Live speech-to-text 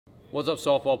What's up,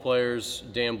 softball players?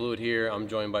 Dan Blewett here. I'm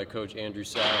joined by Coach Andrew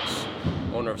Sachs,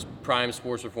 owner of Prime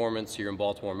Sports Performance here in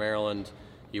Baltimore, Maryland.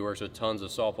 He works with tons of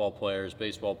softball players,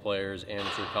 baseball players,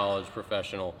 amateur, college,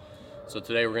 professional. So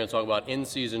today we're going to talk about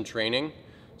in-season training,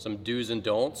 some do's and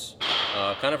don'ts,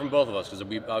 kind of from both of us, because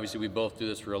we both do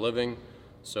this for a living.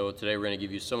 So today we're going to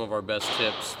give you some of our best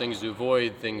tips, things to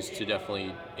avoid, things to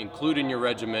definitely include in your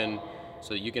regimen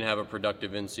so that you can have a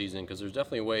productive in-season, because there's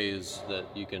definitely ways that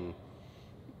you can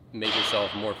make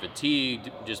yourself more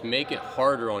fatigued, just make it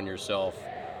harder on yourself,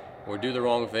 or do the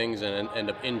wrong things and end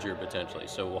up injured potentially.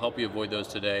 So we'll help you avoid those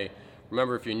today.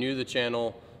 Remember, if you're new to the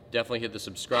channel, definitely hit the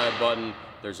subscribe button.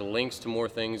 There's links to more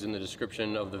things in the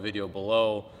description of the video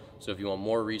below. So if you want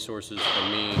more resources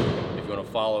from me, if you want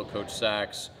to follow Coach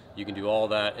Sachs, you can do all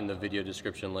that in the video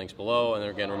description links below. And then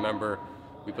again, remember,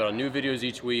 we put out new videos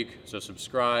each week, so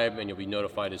subscribe and you'll be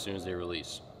notified as soon as they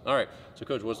release. All right, so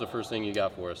Coach, what's the first thing you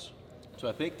got for us? So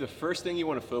I think the first thing you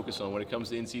want to focus on when it comes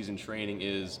to in-season training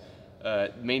is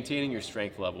maintaining your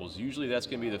strength levels. Usually that's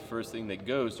going to be the first thing that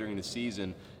goes during the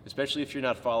season, especially if you're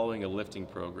not following a lifting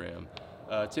program.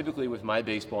 Typically with my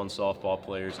baseball and softball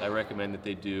players, I recommend that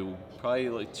they do probably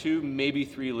like 2, maybe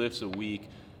 3 lifts a week,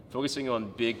 focusing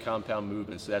on big compound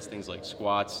movements. So that's things like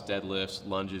squats, deadlifts,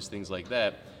 lunges, things like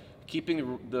that.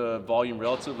 Keeping the volume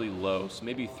relatively low, so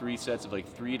maybe 3 sets of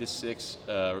like 3 to 6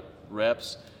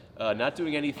 reps. Not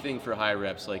doing anything for high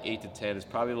reps, like 8 to 10, is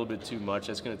probably a little bit too much.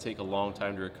 That's going to take a long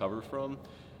time to recover from.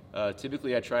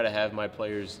 Typically, I try to have my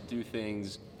players do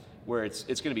things where it's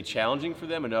going to be challenging for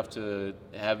them enough to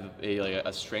have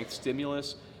a strength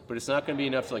stimulus, but it's not going to be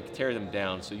enough to like tear them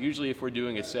down. So usually if we're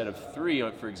doing a set of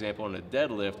 3, for example, on a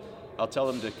deadlift, I'll tell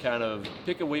them to kind of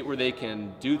pick a weight where they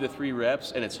can do the 3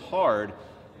 reps, and it's hard,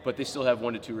 but they still have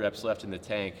 1 to 2 reps left in the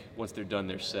tank once they're done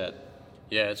their set.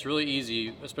 Yeah, it's really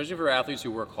easy, especially for athletes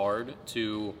who work hard,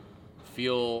 to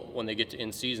feel when they get to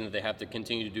in-season that they have to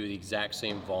continue to do the exact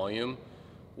same volume,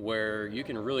 where you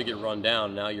can really get run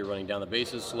down. Now you're running down the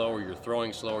bases slower, you're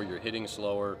throwing slower, you're hitting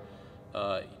slower.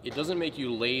 It doesn't make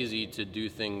you lazy to do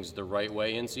things the right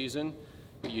way in season,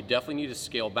 but you definitely need to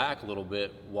scale back a little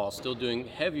bit while still doing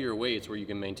heavier weights where you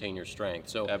can maintain your strength.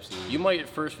 So absolutely, you might at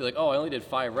first feel like, oh, I only did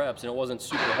 5 reps and it wasn't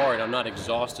super hard, I'm not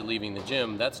exhausted leaving the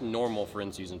gym. That's normal for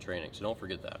in-season training, so don't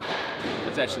forget that.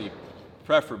 That's actually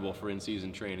preferable for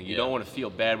in-season training. You don't want to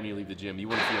feel bad when you leave the gym. You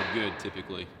want to feel good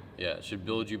typically. Yeah, it should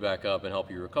build you back up and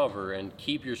help you recover and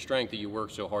keep your strength that you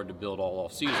worked so hard to build all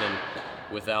off season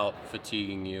without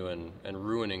fatiguing you and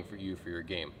ruining for your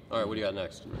game. All right, what do you got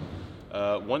next?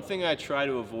 One thing I try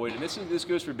to avoid, and this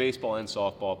goes for baseball and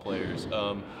softball players,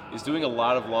 is doing a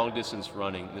lot of long distance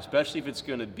running, especially if it's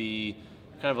going to be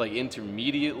kind of like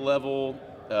intermediate level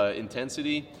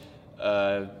intensity.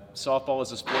 Softball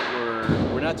is a sport where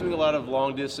we're not doing a lot of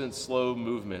long distance slow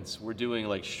movements. We're doing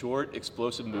like short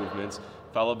explosive movements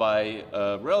followed by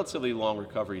a relatively long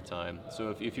recovery time.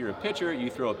 So if you're a pitcher, you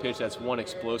throw a pitch, that's 1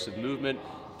 explosive movement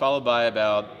followed by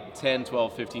about 10,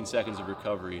 12, 15 seconds of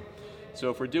recovery. So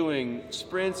if we're doing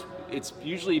sprints, it's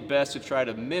usually best to try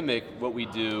to mimic what we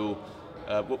do,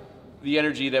 the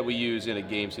energy that we use in a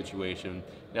game situation.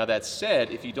 Now that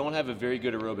said, if you don't have a very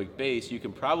good aerobic base, you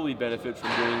can probably benefit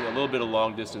from doing a little bit of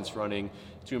long distance running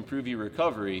to improve your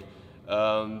recovery,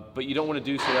 but you don't want to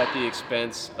do so at the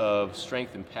expense of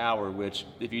strength and power, which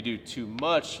if you do too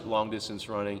much long distance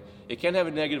running, it can have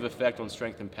a negative effect on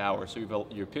strength and power. So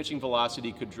your pitching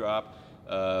velocity could drop,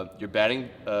 your batting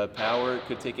power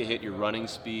could take a hit, your running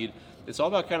speed. It's all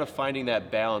about kind of finding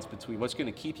that balance between what's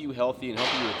going to keep you healthy and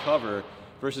help you recover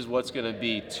versus what's going to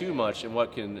be too much and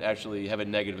what can actually have a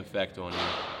negative effect on you.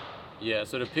 Yeah,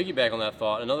 so to piggyback on that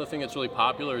thought, another thing that's really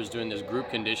popular is doing this group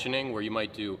conditioning where you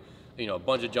might do a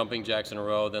bunch of jumping jacks in a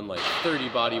row, then like 30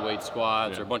 body weight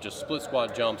squats or a bunch of split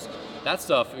squat jumps. That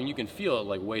stuff, I mean, you can feel it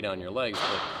like way down your legs,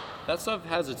 but that stuff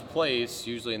has its place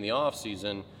usually in the off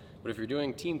season. But if you're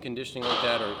doing team conditioning like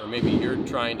that, or maybe you're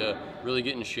trying to really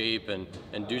get in shape and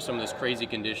do some of this crazy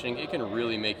conditioning, it can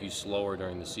really make you slower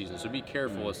during the season. So be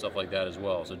careful with stuff like that as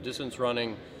well. So distance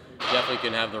running definitely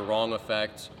can have the wrong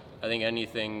effect. I think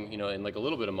anything, in like a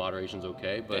little bit of moderation is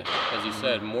okay, but as you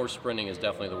said, more sprinting is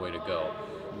definitely the way to go.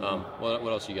 What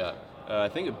else you got? I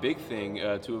think a big thing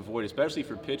to avoid, especially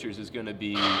for pitchers, is going to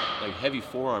be like heavy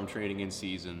forearm training in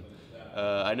season.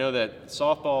 I know that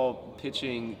softball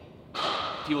pitching,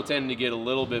 people tend to get a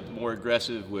little bit more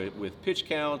aggressive with pitch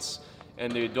counts,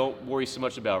 and they don't worry so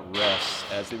much about rests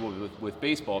as they will with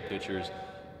baseball pitchers.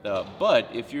 But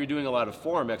if you're doing a lot of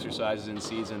forearm exercises in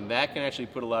season, that can actually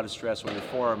put a lot of stress on your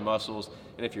forearm muscles.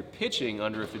 And if you're pitching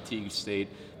under a fatigued state,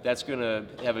 that's going to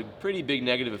have a pretty big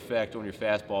negative effect on your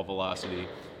fastball velocity.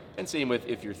 And same with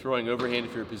if you're throwing overhand,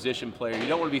 if you're a position player, you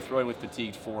don't want to be throwing with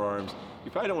fatigued forearms. You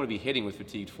probably don't want to be hitting with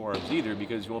fatigued forearms either,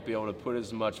 because you won't be able to put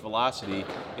as much velocity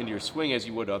into your swing as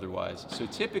you would otherwise. So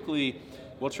typically,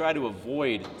 we'll try to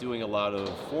avoid doing a lot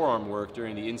of forearm work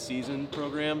during the in-season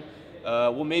program.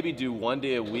 We'll maybe do 1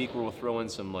 day a week where we'll throw in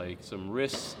some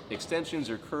wrist extensions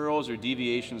or curls or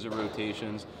deviations or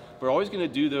rotations. We're always going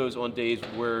to do those on days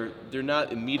where they're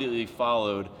not immediately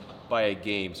followed by a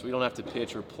game, so we don't have to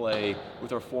pitch or play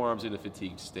with our forearms in a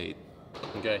fatigued state.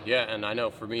 Okay, yeah, and I know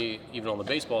for me, even on the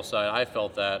baseball side, I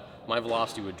felt that my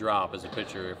velocity would drop as a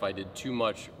pitcher if I did too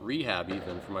much rehab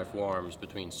even for my forearms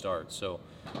between starts, so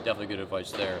definitely good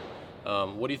advice there.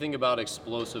 What do you think about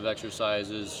explosive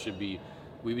exercises? Should we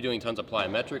be doing tons of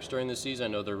plyometrics during the season? I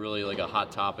know they're really like a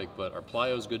hot topic, but are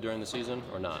plyos good during the season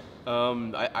or not?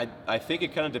 I think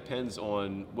it kind of depends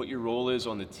on what your role is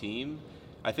on the team.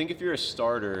 I think if you're a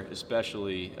starter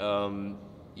especially,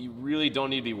 you really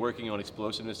don't need to be working on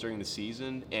explosiveness during the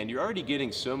season, and you're already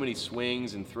getting so many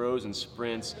swings and throws and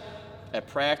sprints at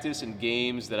practice and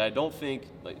games that I don't think,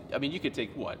 you could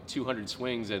take, 200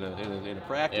 swings in a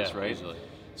practice, yeah, right? Easily.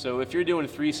 So if you're doing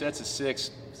 3 sets of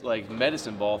 6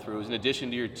 medicine ball throws in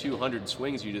addition to your 200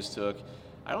 swings you just took,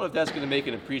 I don't know if that's going to make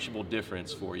an appreciable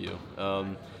difference for you.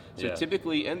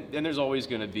 Typically, and there's always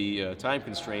going to be time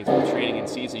constraints with training in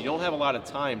season. You don't have a lot of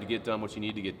time to get done what you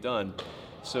need to get done.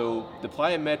 So the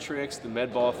plyometrics, the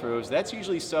med ball throws, that's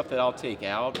usually stuff that I'll take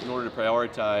out in order to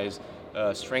prioritize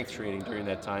strength training during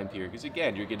that time period. Because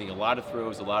again, you're getting a lot of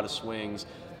throws, a lot of swings,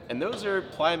 and those are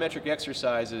plyometric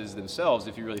exercises themselves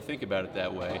if you really think about it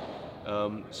that way.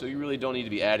 So you really don't need to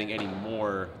be adding any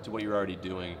more to what you're already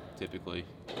doing typically.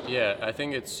 Yeah, I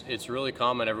think it's really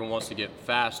common. Everyone wants to get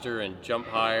faster and jump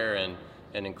higher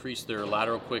and increase their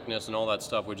lateral quickness and all that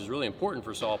stuff, which is really important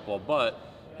for softball. But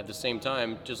at the same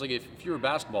time, just like if you're a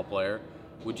basketball player,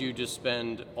 would you just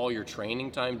spend all your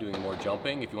training time doing more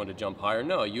jumping if you want to jump higher?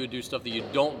 No, you would do stuff that you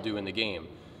don't do in the game.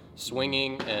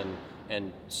 Swinging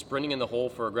and sprinting in the hole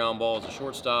for a ground ball as a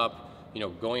shortstop,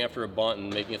 going after a bunt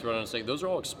and making a throw down a stake. Those are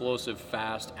all explosive,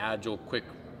 fast, agile, quick,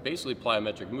 basically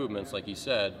plyometric movements, like you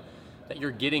said, that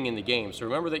you're getting in the game. So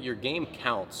remember that your game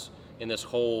counts in this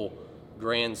whole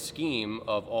grand scheme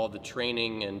of all the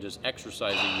training and just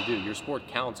exercise that you do. Your sport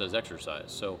counts as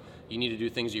exercise. So you need to do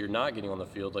things that you're not getting on the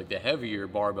field, like the heavier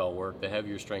barbell work, the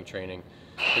heavier strength training.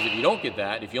 Because if you don't get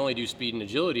that, if you only do speed and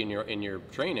agility in your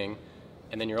training,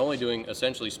 and then you're only doing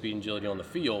essentially speed and agility on the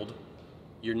field,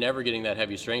 you're never getting that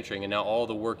heavy strength training, and now all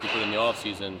the work you put in the off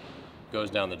season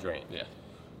goes down the drain. Yeah.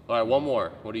 All right, one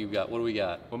more. What do you got? What do we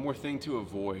got? One more thing to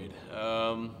avoid.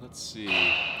 Let's see.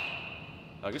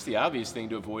 I guess the obvious thing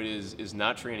to avoid is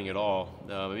not training at all.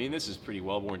 This is pretty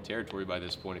well-worn territory by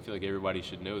this point. I feel like everybody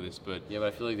should know this, but yeah, but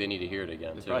I feel like they need to hear it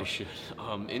again. They probably should.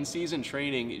 In-season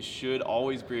training should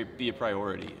always be a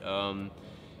priority. And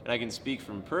I can speak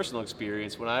from personal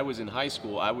experience. When I was in high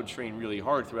school, I would train really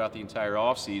hard throughout the entire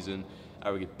off season. I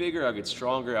would get bigger, I would get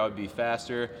stronger, I would be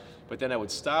faster, but then I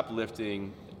would stop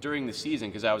lifting during the season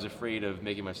because I was afraid of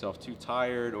making myself too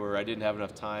tired, or I didn't have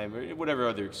enough time, or whatever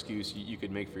other excuse you could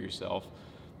make for yourself.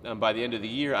 By the end of the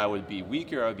year, I would be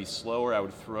weaker, I would be slower, I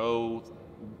would throw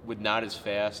not as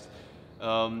fast.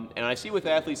 And I see with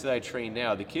athletes that I train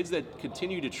now, the kids that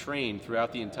continue to train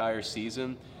throughout the entire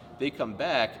season, they come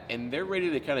back and they're ready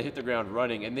to kind of hit the ground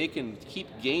running, and they can keep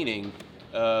gaining,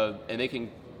 and they can.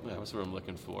 What's what I'm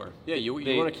looking for? Yeah, you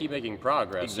want to keep making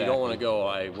progress. Exactly. You don't want to go,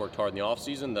 I worked hard in the off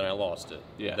season, then I lost it.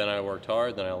 Yeah. Then I worked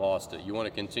hard, then I lost it. You want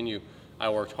to continue. I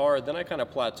worked hard, then I kind of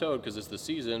plateaued because it's the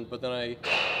season, but then I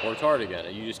worked hard again.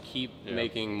 And you just keep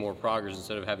making more progress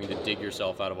instead of having to dig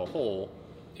yourself out of a hole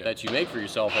that you make for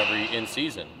yourself every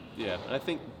in-season. Yeah, and I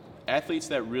think athletes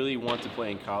that really want to play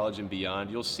in college and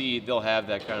beyond, you'll see they'll have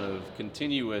that kind of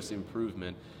continuous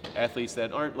improvement. Athletes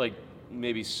that aren't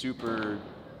maybe super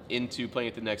into playing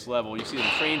at the next level, you see them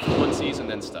train for one season,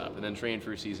 then stop, and then train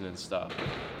for a season and stop.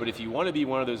 But if you want to be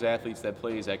one of those athletes that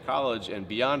plays at college and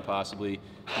beyond possibly,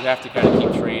 you have to kind of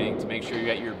keep training to make sure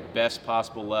you're at your best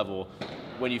possible level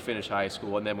when you finish high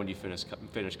school and then when you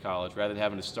finish college, rather than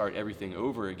having to start everything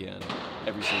over again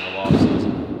every single off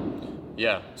season.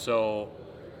 Yeah, so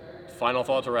final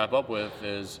thought to wrap up with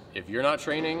is, if you're not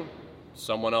training,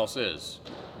 someone else is.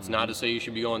 It's not to say you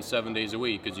should be going 7 days a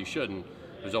week, because you shouldn't.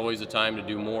 There's always a time to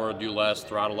do more, do less,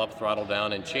 throttle up, throttle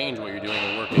down, and change what you're doing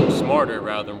and working smarter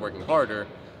rather than working harder.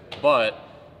 But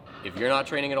if you're not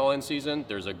training at all in season,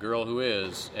 there's a girl who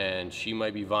is, and she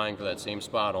might be vying for that same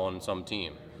spot on some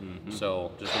team. Mm-hmm.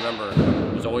 So just remember,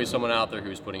 there's always someone out there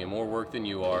who's putting in more work than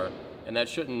you are, and that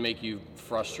shouldn't make you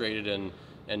frustrated and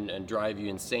drive you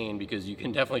insane, because you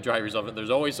can definitely drive yourself. There's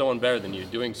always someone better than you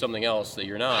doing something else that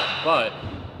you're not. But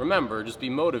remember, just be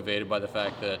motivated by the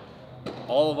fact that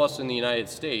all of us in the United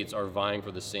States are vying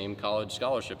for the same college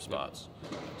scholarship spots.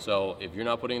 So if you're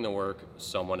not putting in the work,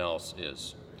 someone else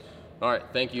is. All right,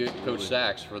 thank you, Coach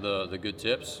Sachs, for the good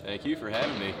tips. Thank you for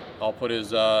having me. I'll put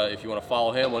his, if you want to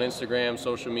follow him on Instagram,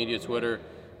 social media, Twitter,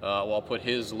 I'll put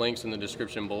his links in the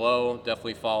description below.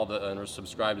 Definitely follow and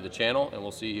subscribe to the channel, and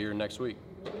we'll see you here next week.